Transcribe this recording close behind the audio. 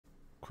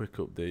quick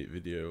update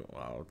video.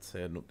 Well, I would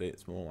say an update.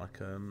 It's more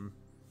like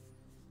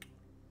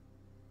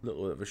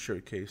little bit of a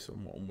showcase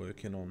on what I'm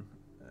working on.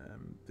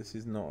 This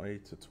is not a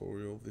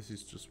tutorial. This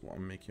is just what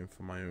I'm making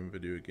for my own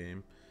video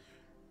game.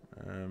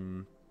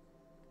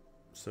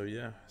 So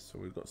yeah, so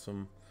we've got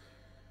some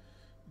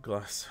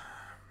glass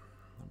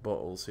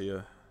bottles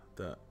here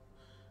that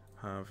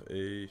have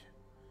a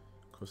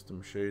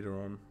custom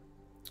shader on,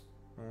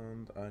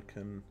 and I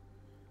can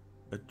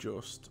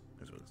adjust.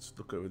 Let's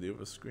look over the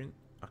other screen.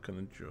 I can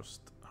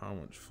adjust how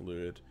much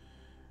fluid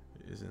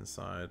is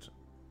inside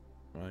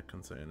my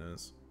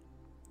containers,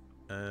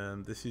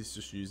 and this is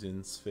just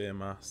using sphere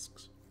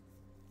masks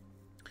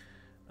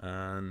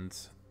and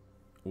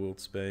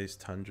world space,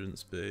 tangent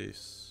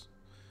space,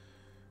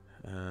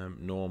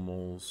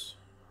 normals.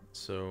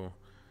 So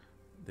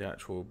the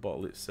actual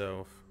bottle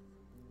itself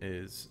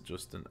is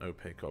just an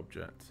opaque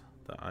object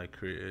that I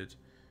created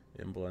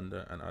in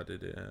Blender and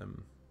added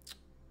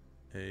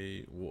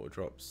a water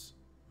drops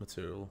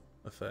material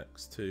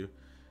effects to,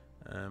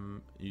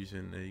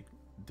 using a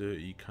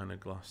dirty kind of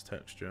glass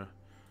texture,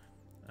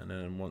 and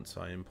then once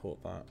I import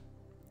that,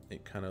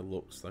 it kind of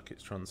looks like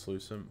it's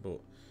translucent, but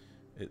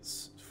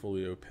it's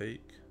fully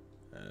opaque.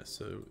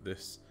 So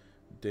this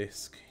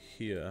disc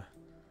here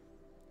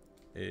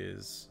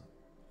is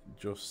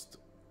just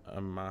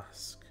a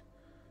mask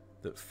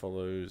that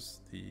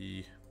follows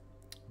the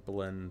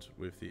blend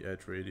with the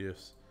edge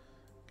radius,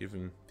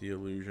 giving the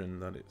illusion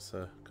that it's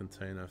a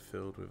container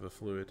filled with a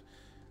fluid.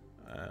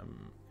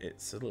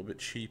 It's a little bit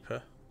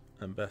cheaper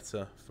and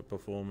better for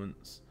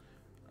performance,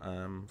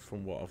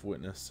 from what I've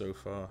witnessed so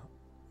far,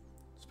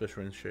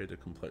 especially in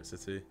shader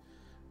complexity,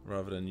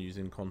 rather than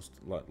using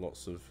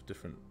lots of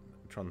different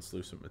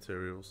translucent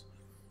materials.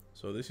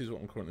 So this is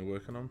what I'm currently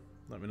working on.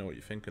 Let me know what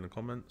you think in the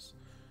comments.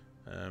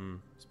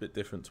 It's a bit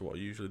different to what I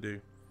usually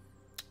do,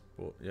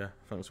 but yeah,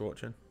 thanks for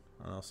watching,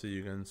 and I'll see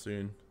you again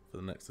soon for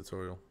the next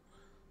tutorial.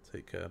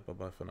 Take care, bye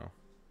bye for now.